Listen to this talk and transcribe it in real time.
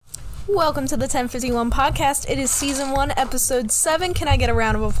Welcome to the 1051 podcast. It is season 1, episode 7. Can I get a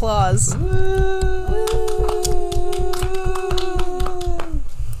round of applause?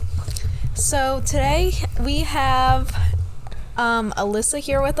 So today we have Alyssa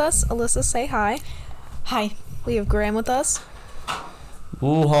here with us. Alyssa, say hi. Hi. We have Graham with us.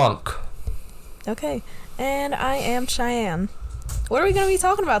 Woo honk. Okay. And I am Cheyenne. What are we going to be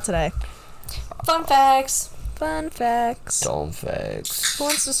talking about today? Fun facts. Fun facts. Dumb facts. Who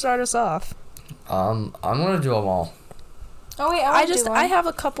wants to start us off? I'm gonna do them all. Oh wait, I have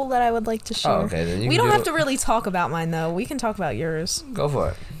a couple that I would like to share. Oh, okay, then you We can don't do have to really talk about mine though. We can talk about yours. Go for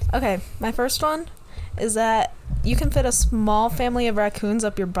it. Okay, my first one is that you can fit a small family of raccoons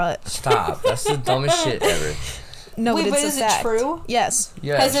up your butt. Stop. That's the dumbest shit ever. No, Wait, but it's but a is it fact. true? Yes.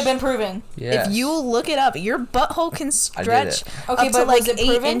 Yes. Has it been proven? Yes. If you look it up, your butthole can stretch Okay, up but to like was it 8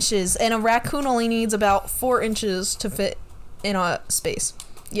 proven? inches, and a raccoon only needs about 4 inches to fit in a space.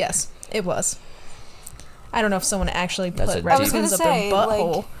 Yes, it was. I don't know if someone actually That's put a deep- I was raccoons gonna up say, their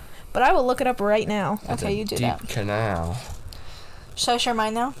butthole, like- but I will look it up right now. That's Okay, a you do deep that. canal. Should I share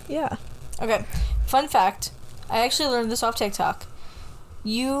mine now? Yeah. Okay. Fun fact. I actually learned this off TikTok.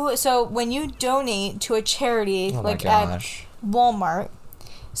 So when you donate to a charity, Oh like my at gosh. Walmart,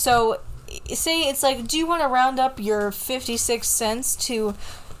 so say it's like, do you want to round up your 56 cents to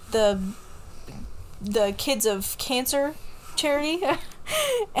the Kids of Cancer charity?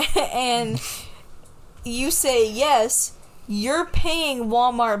 And you say yes, you're paying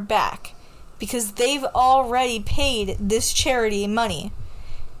Walmart back because they've already paid this charity money.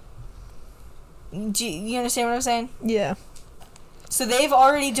 Do you understand what I'm saying? Yeah. So they've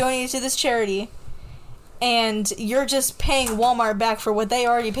already donated to this charity, and you're just paying Walmart back for what they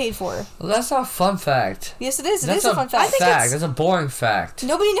already paid for. Well, that's not a fun fact. Yes, it is. It That's is a fun fact. That's a boring fact.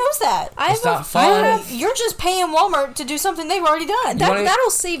 Nobody knows that. It's not fun. You're just paying Walmart to do something they've already done. That'll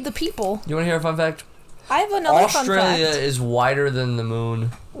save the people. You want to hear a fun fact? I have another Australia fun fact. is wider than the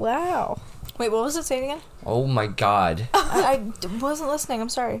moon. Wow. Wait, what was it? Say it again. Oh my god. I wasn't listening. I'm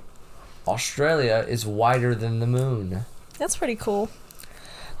sorry. Australia is wider than the moon. That's pretty cool.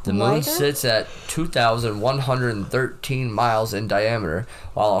 The moon Wider? sits at 2,113 miles in diameter,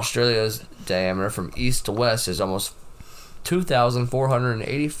 while Australia's diameter from east to west is almost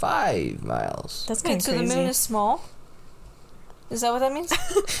 2,485 miles. That's kind Wait, of so crazy. the moon is small? Is that what that means?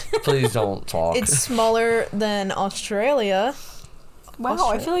 Please don't talk. It's smaller than Australia. Wow, I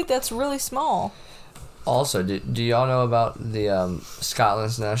Australia. feel like that's really small. Also, do y'all know about the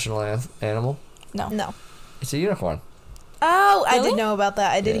Scotland's national animal? No. It's a unicorn. Oh, I Really? did know about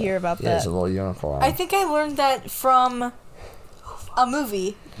that. I did Yeah. hear about Yeah, it's that. a little unicorn. I think I learned that from a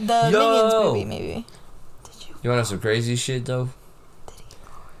movie. The Yo! Minions movie, maybe. You want to know some crazy shit, though?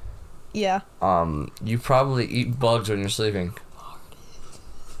 Yeah. You probably eat bugs when you're sleeping.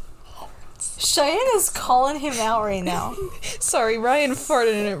 Cheyenne is calling him out right now. Sorry, Ryan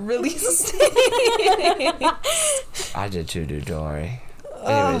farted and it released. I did too, dude. Don't worry.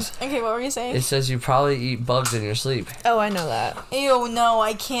 Anyways, Okay, what were you saying? it says you probably eat bugs in your sleep. Oh, I know that. Ew, no,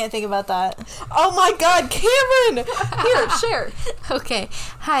 I can't think about that. Oh my god, Cameron! Here, share. Okay.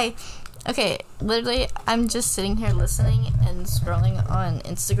 Hi. Okay, literally, I'm just sitting here listening and scrolling on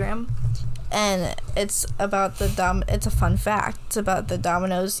Instagram, and it's about it's a fun fact. It's about the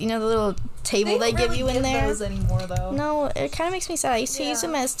Domino's, you know, the little table they give you in there? Those anymore, though. No, it kind of makes me sad. I used to use Yeah.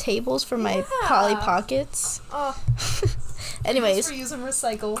 them as tables for my Yeah. Polly Pockets. Oh, Anyways, reuse and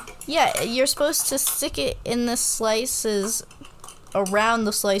recycle. yeah, you're supposed to stick it in the slices around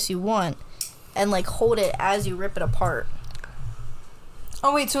the slice you want, and like hold it as you rip it apart.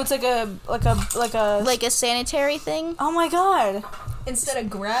 Oh wait, so it's like a. Like a sanitary thing. Oh my god. Instead of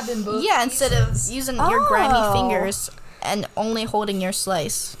grabbing both Yeah, instead of pieces. using your grimy Oh. fingers and only holding your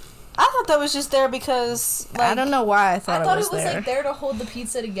slice. I thought that was just there because. Like, I don't know why I thought, I thought it was there. like there to hold the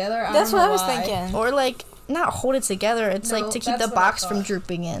pizza together. That's don't what know I was why. thinking. Or like not hold it together. It's No, like to keep that's the what I box from thought.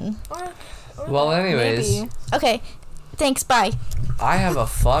 drooping in. Or Well, anyways, Maybe. Okay, thanks. Bye. I have a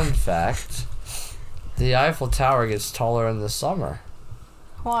fun fact. The Eiffel Tower gets taller in the summer.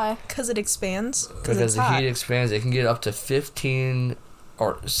 Why? because it expands. Because it's the hot. heat expands, it can get up to 15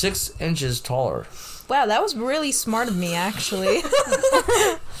 or 6 inches taller. Wow, that was really smart of me, actually.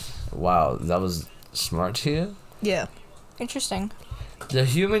 Wow, that was smart to you? Yeah. Interesting. The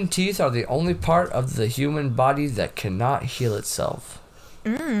human teeth are the only part of the human body that cannot heal itself.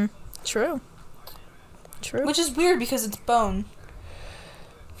 True. True. Which is weird because it's bone.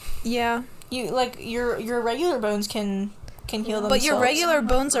 Yeah. You like your regular bones can heal themselves. But your regular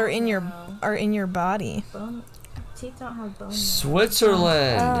bones are in your body. Teeth don't have bone.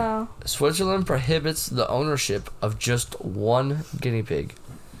 Switzerland. Oh. Switzerland prohibits the ownership of just one guinea pig.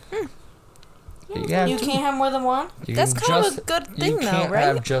 You can have You two. can't have more than one? You That's can kind of just- a good You thing, though, can't right?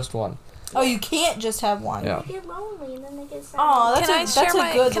 have just one. Oh, you can't just have one. Yeah. They get lonely and then they get sad. Oh, that's Can a I share that's my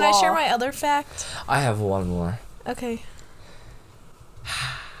a good Can I share law. my other fact? I have one more. Okay.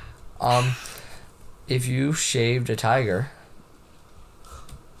 If you shaved a tiger,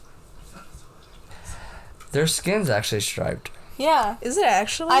 their skin's actually striped. Yeah. Is it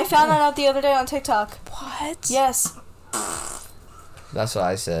actually? I found that out the other day on TikTok. What? Yes. That's what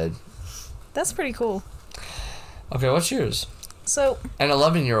I said. That's pretty cool. Okay, what's yours? So, An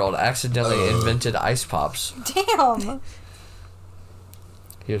 11-year-old accidentally invented ice pops. Damn.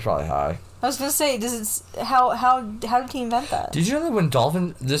 He was probably high. I was gonna say, how did he invent that? Did you know that when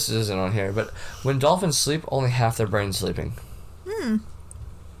dolphins... This isn't on here, but when dolphins sleep, only half their brain's sleeping.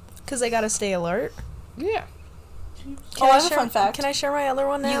 because they gotta stay alert. Yeah. Oh, I have a share, fun fact. Can I share my other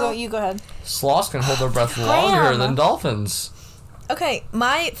one now? You go ahead. Sloths can hold their breath longer than dolphins. Okay,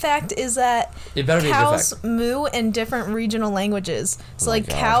 my fact is that It better be a good cows fact. moo in different regional languages. So, Oh my like,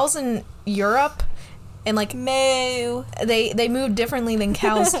 God. cows in Europe and, like, Moo. they moo differently than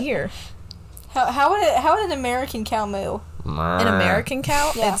cows here. How would an American cow moo? An American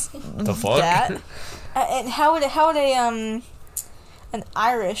cow, Yeah. it's The fuck? that. And how would an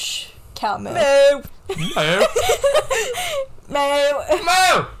Irish cow moo? Moo. Moo. Moo.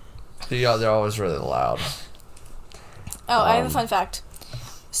 Moo. Yeah, they're always really loud. Oh, I have a fun fact.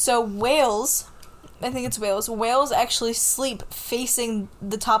 So whales, I think it's whales. Whales actually sleep facing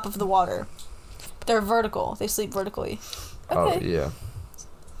the top of the water. They're vertical. They sleep vertically. Oh, yeah.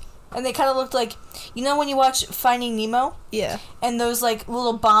 And they kind of looked like, you know when you watch Finding Nemo Yeah. and those like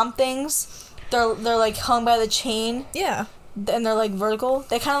little bomb things, they're like hung by the chain Yeah. and they're like vertical.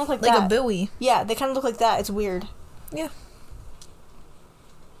 They kind of look like Like that. a buoy. Yeah, they kind of look like that. It's weird. Yeah.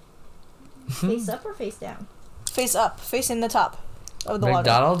 Face up or face down? Face up, facing the top of the water.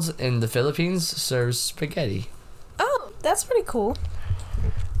 McDonald's in the Philippines serves spaghetti. Oh, that's pretty cool.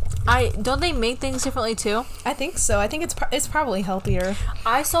 Don't they make things differently too? I think so. I think it's probably healthier.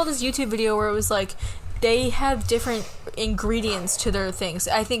 I saw this YouTube video where it was like they have different ingredients to their things.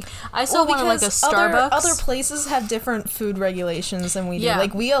 I think I saw one at like a Starbucks. Other places have different food regulations than we do. Yeah.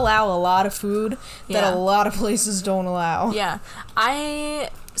 Like, we allow a lot of food that Yeah. a lot of places don't allow. Yeah, I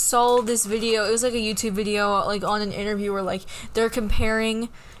saw this video. It was like a YouTube video, like on an interview where like they're comparing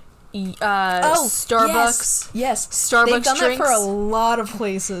Starbucks. Yes. Starbucks They've done drinks. that for a lot of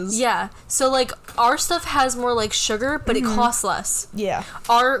places. Yeah, so like our stuff has more like sugar, but it costs less. Yeah.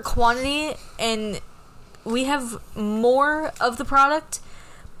 Our quantity, and we have more of the product,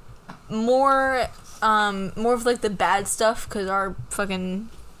 more of like the bad stuff because our fucking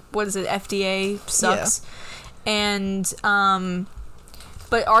FDA sucks, and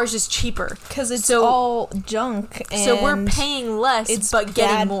but ours is cheaper Because it's So- all junk. And so we're paying less it's but bad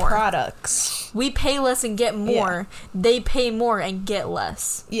getting more. products. We pay less and get more. They pay more and get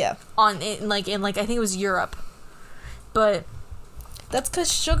less Yeah. in I think it was Europe, but That's because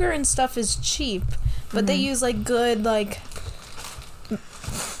sugar and stuff is cheap, but they use like good like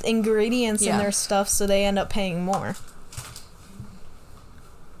ingredients Yeah. in their stuff, so they end up paying more.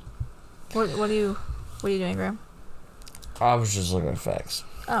 what are you doing, Graham? I was just looking at facts.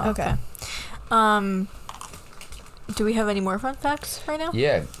 Oh, Okay. Do we have any more fun facts right now?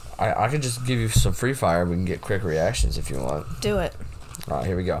 Yeah, I could just give you some free fire. We can get quick reactions if you want. Do it. Alright,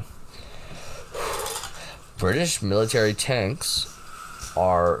 here we go. British military tanks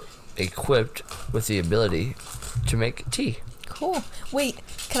are equipped with the ability to make tea. Cool. Wait,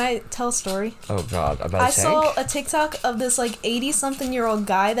 can I tell a story? Oh god, about a I tank? saw a TikTok of this like 80-something-year-old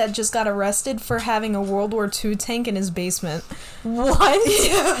guy that just got arrested for having a World War II tank in his basement. What?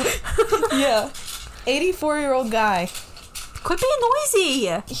 Yeah. 84-year-old guy. Quit being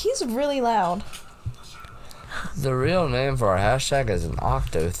noisy. He's really loud. The real name for our hashtag is an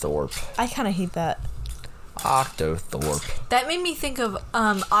Octothorpe. I kind of hate that. Octothorpe. That made me think of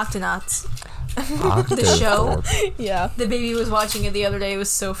Octonauts. Octothorpe. show? Yeah. The baby was watching it the other day. It was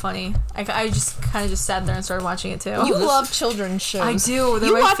so funny. I just kind of just sat there and started watching it too. You love children's shows. I do. They're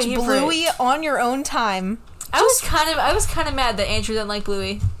You my watch favorite. Bluey on your own time. I was kind of mad that Andrew didn't like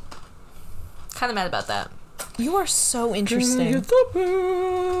Bluey. Kind of mad about that. You are so interesting.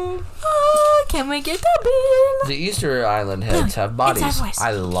 Oh, can we get the bill? The Easter Island heads have bodies. voice.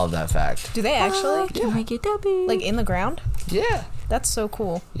 I love that fact. Do they actually? Can we get the bill? Like in the ground? Yeah. That's so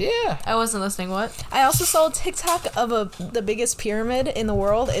cool. Yeah. I wasn't listening. What? I also saw a TikTok of the biggest pyramid in the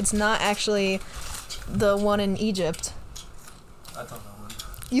world. It's not actually the one in Egypt. I don't know.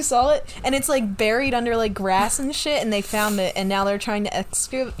 You saw it? And it's like buried under like grass and shit, and they found it, and now they're trying to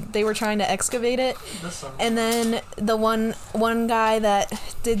excavate it. This summer. And then the one guy that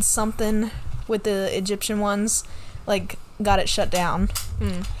did something with the Egyptian ones, like, got it shut down.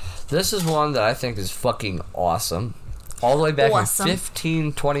 This is one that I think is fucking awesome. All the way back Awesome. in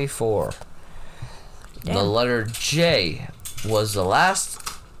 1524. The Damn. letter J was the last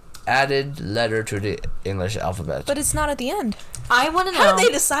added letter to the English alphabet. But it's not at the end. I want to know. How did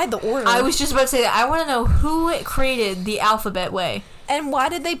they decide the order? I was just about to say that. I want to know who created the alphabet way. And why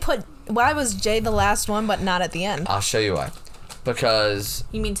did they why was J the last one but not at the end? I'll show you why. Because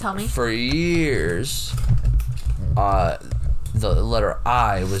You mean tell me? for years, the letter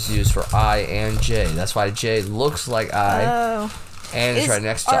I was used for I and J. That's why J looks like I, Oh. and it's right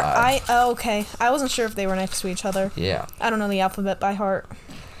next to are I. Oh, okay. I wasn't sure if they were next to each other. Yeah. I don't know the alphabet by heart.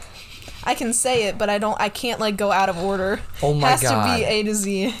 I can say it, but I can't, like, go out of order. Oh my Has God. to be A to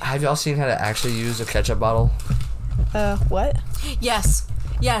Z. Have y'all seen how to actually use a ketchup bottle? What? Yes.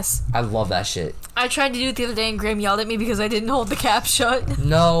 Yes. I love that shit. I tried to do it the other day and Graham yelled at me because I didn't hold the cap shut.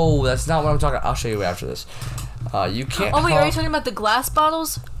 No, that's not what I'm talking. I'll show you after this. You can't. Oh wait, are you talking about the glass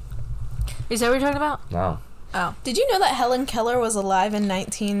bottles? Is that what you're talking about? No. Oh. Did you know that Helen Keller was alive in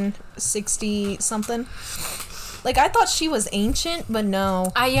 1960 something? Like, I thought she was ancient, but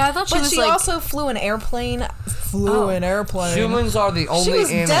no. Yeah, I thought she But was she like. also flew an airplane. Oh. Humans are the She only was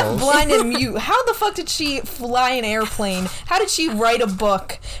deaf, animals. blind, and mute. How the fuck did she fly an airplane? How did she write a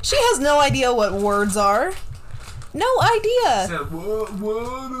book? She has no idea what words are. No idea.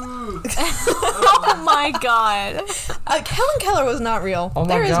 Oh my god. Helen Keller was not real. Oh my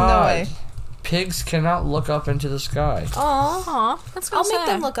There is God. no way. Pigs cannot look up into the sky. Aw. Aw, that's so I'll sad. make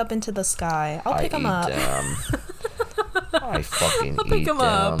them look up into the sky. I'll pick them up. Them. I fucking I'll pick eat 'em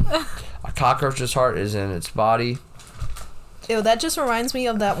them. up. A cockroach's heart is in its body. Ew, that just reminds me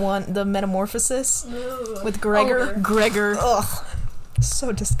of that one, the Metamorphosis with Gregor. Gregor. Ugh.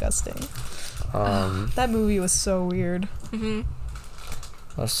 So disgusting. Um, That movie was so weird.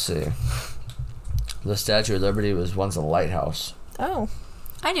 let's see. The Statue of Liberty was once a lighthouse. Oh.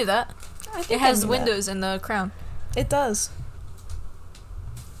 I knew that. I It think I has knew that. windows in the crown. It does.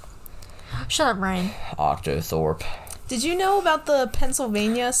 Shut up, Ryan. Octothorpe. Did you know about the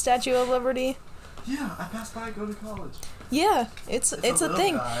Pennsylvania Statue of Liberty? Yeah, I passed by going to college. Yeah, it's a little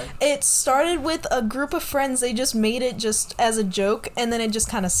thing. guy. It started with a group of friends. They just made it just as a joke, and then it just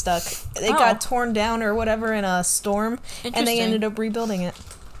kind of stuck. It Oh. got torn down or whatever in a storm, and they Interesting. ended up rebuilding it.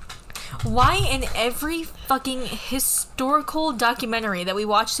 Why in every fucking historical documentary that we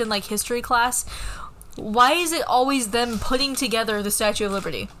watched in like history class, why is it always them putting together the Statue of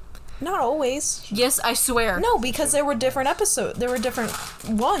Liberty? Not always. Yes, I swear. No, because there were different episodes. There were different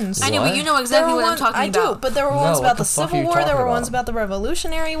ones. I know, but What? you know There exactly were what I'm one- talking I about. do, but there were No, ones what about the the fuck are Civil you War. There talking were about? ones about the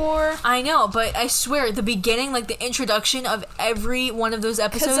Revolutionary War. I know, but I swear, at the beginning, like the introduction of every one of those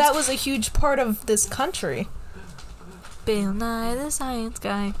Because episodes, that was a huge part of this country. Bill Nye the Science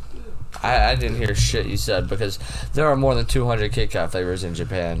Guy. I didn't hear shit you said because there are more than 200 Kit Kat flavors in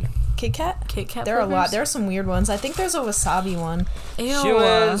Japan. Kit Kat? Kit Kat. There are a lot. flavors? There are some weird ones. I think there's a wasabi one. Ew.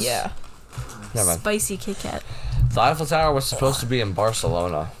 Humans. Yeah. Never mind. Spicy Kit Kat. The Eiffel Tower was supposed to be in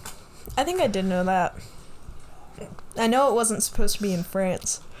Barcelona. I think I did know that. I know it wasn't supposed to be in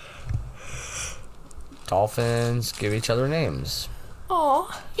France. Dolphins give each other names.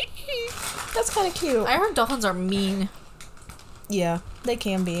 Aw. That's kind of cute. I heard dolphins are mean. Yeah, they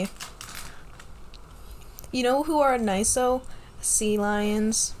can be. You know who are nice though? Sea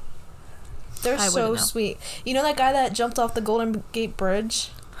lions. They're I so wouldn't know. sweet. You know that guy that jumped off the Golden Gate Bridge?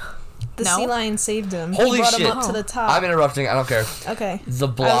 The No. sea lion saved him. Holy he brought shit. him up to the top. I'm interrupting. I don't care. Okay. The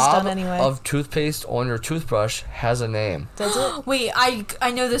was blob done anyway. of toothpaste on your toothbrush has a name. Does it? Wait,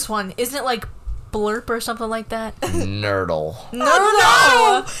 I know this one. Isn't it like Blurp or something like that? Nurdle.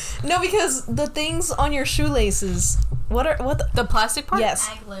 No! No, because the things on your shoelaces. What the? The plastic part? Yes.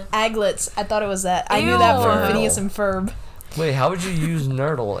 Aglet. Aglets. I thought it was that. I knew that from Ew. Phineas and Ferb. Wait, how would you use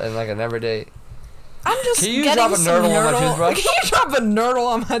Nurdle in like an everyday? I'm just Can you getting drop a some nurdle on my toothbrush? Can you drop a nurdle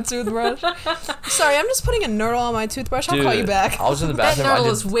on my toothbrush? Sorry, I'm just putting a nurdle on my toothbrush. I'll call you back. I was in the That bathroom. I nurdle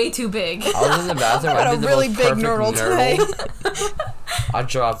did, is way too big. I was in the bathroom. I got I a did the really most big perfect nurdle today. I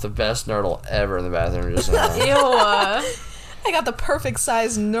dropped the best nurdle ever in the bathroom just now. Ew. I got the perfect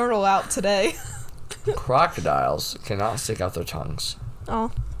size nurdle out today. Crocodiles cannot stick out their tongues.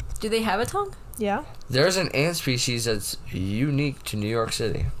 Oh, Do they have a tongue? yeah. There's an ant species that's unique to New York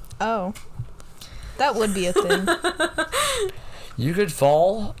City. Oh, that would be a thing. You could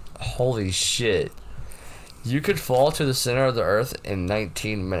fall. Holy shit. You could fall to the center of the earth in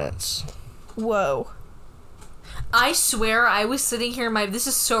 19 minutes. Whoa. I swear, I was sitting here. This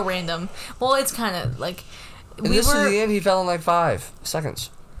is so random. Well, it's kind of like And we this were. is the end. He fell in like 5 seconds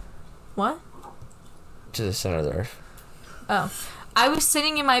What? to the center of the earth. Oh, I was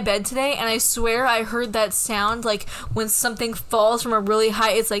sitting in my bed today, and I swear I heard that sound like when something falls from a really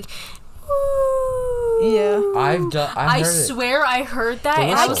high. It's like, Yeah. I I heard it. swear I heard that, The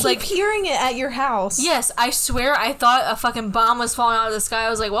and I I was keep like, hearing it at your house. yes, I swear I thought a fucking bomb was falling out of the sky. I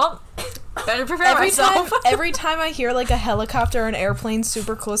was like, well, better prepare Every time, myself. every time I hear like a helicopter or an airplane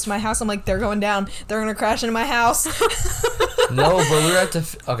super close to my house, I'm like, they're going down. They're gonna crash into my house. No, but we were at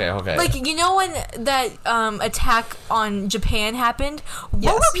the. Okay. Like, you know when that attack on Japan happened? What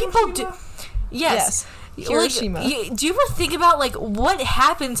Yes. were people do? Yes. Hiroshima. Like, do you ever think about like what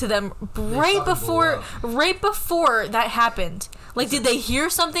happened to them right before that happened? Like, did they hear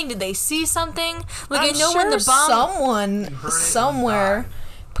something? Did they see something? Like, I'm I know sure when the bomb. someone heard it somewhere and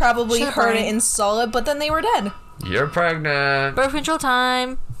probably Shut up, heard Brian. it and saw it, but then they were dead. You're pregnant. Birth control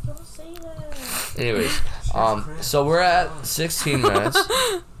time. Anyways, so we're at 16 minutes.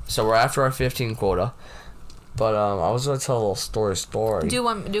 So we're after our 15 quota. But I was gonna tell a little story. Do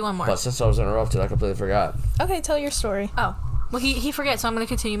one more. But since I was interrupted, I completely forgot. Okay, tell your story. Oh, well, he forgets, so I'm gonna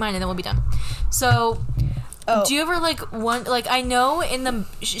continue mine, and then we'll be done. So, Oh, do you ever I know in the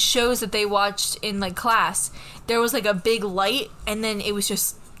shows that they watched in like class, there was like a big light, and then it was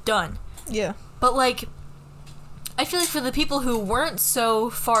just done. yeah. But like, I feel like for the people who weren't so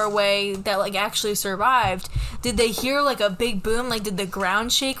far away that like actually survived, did they hear like a big boom? Like, did the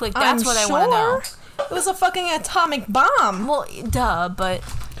ground shake? Like, that's I'm what I want to know. sure It was a fucking atomic bomb. Well, duh, but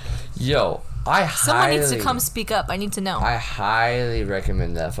Yo, someone needs to come speak up. I need to know. I highly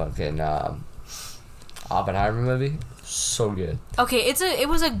recommend that fucking Oppenheimer movie. So good. Okay, it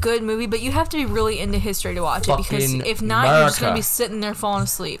was a good movie, but you have to be really into history to watch it, because Fucking if not, you're just gonna America. be sitting there falling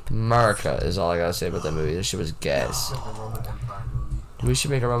asleep. America is all I gotta say about that movie. This shit was gas. The Roman Empire movie. We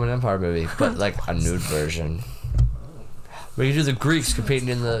should make a Roman Empire movie, but like a nude version. We could do the Greeks competing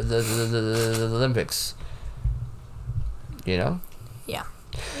in the Olympics. You know? Yeah.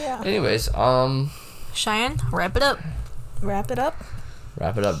 Yeah. Anyways, Cheyenne, wrap it up. Wrap it up.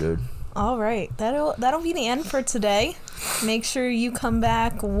 wrap it up, dude. All right. That'll be the end for today. Make sure you come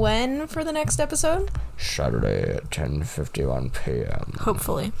back when for the next episode? Saturday at 10:51 p.m.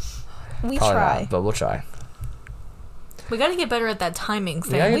 Hopefully, We Probably try. not, but we'll try. we got to get better at that timing We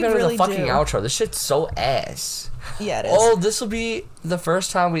thing. gotta get We better really at the fucking do. outro. This shit's so ass. Yeah, it is. Oh, this will be the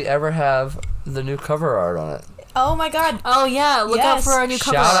first time we ever have the new cover art on it. Oh my god. Oh yeah, look out Yes. for our new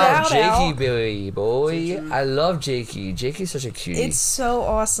cover. Shout out Shout out. Jakey, boy. I love Jakey. Jakey's such a cutie. It's so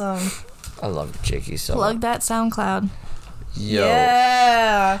awesome. I love Jakey so Plug much. that SoundCloud. Yo.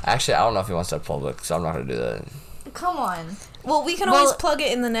 Yeah. Actually, I don't know if he wants that public, so I'm not gonna do that. Come on. Well, we can Well, always plug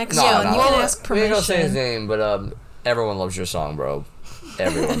it in the next No, one. no. You can ask We ain't gonna say his permission. name, but everyone loves your song, bro.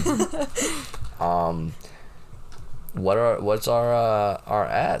 Everyone. What's our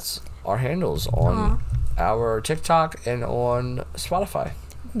ads, our handles on our TikTok and on Spotify?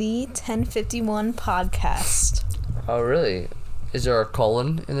 The 1051 podcast. Oh, really? Is there a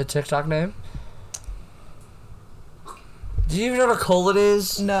colon in the TikTok name? Do you even know what a colon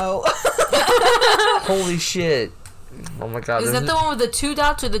is? No. Holy shit! Oh my god! Is there's that the one with the two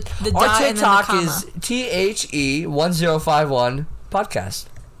dots or the Our dot and then the TikTok comma? is THE1051 podcast.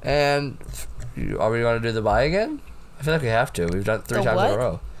 And are we going to do the bye again? I feel like we have to. We've done it 3 The times in what? a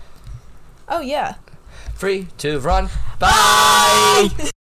row. Oh, yeah. 3, 2, run. Bye!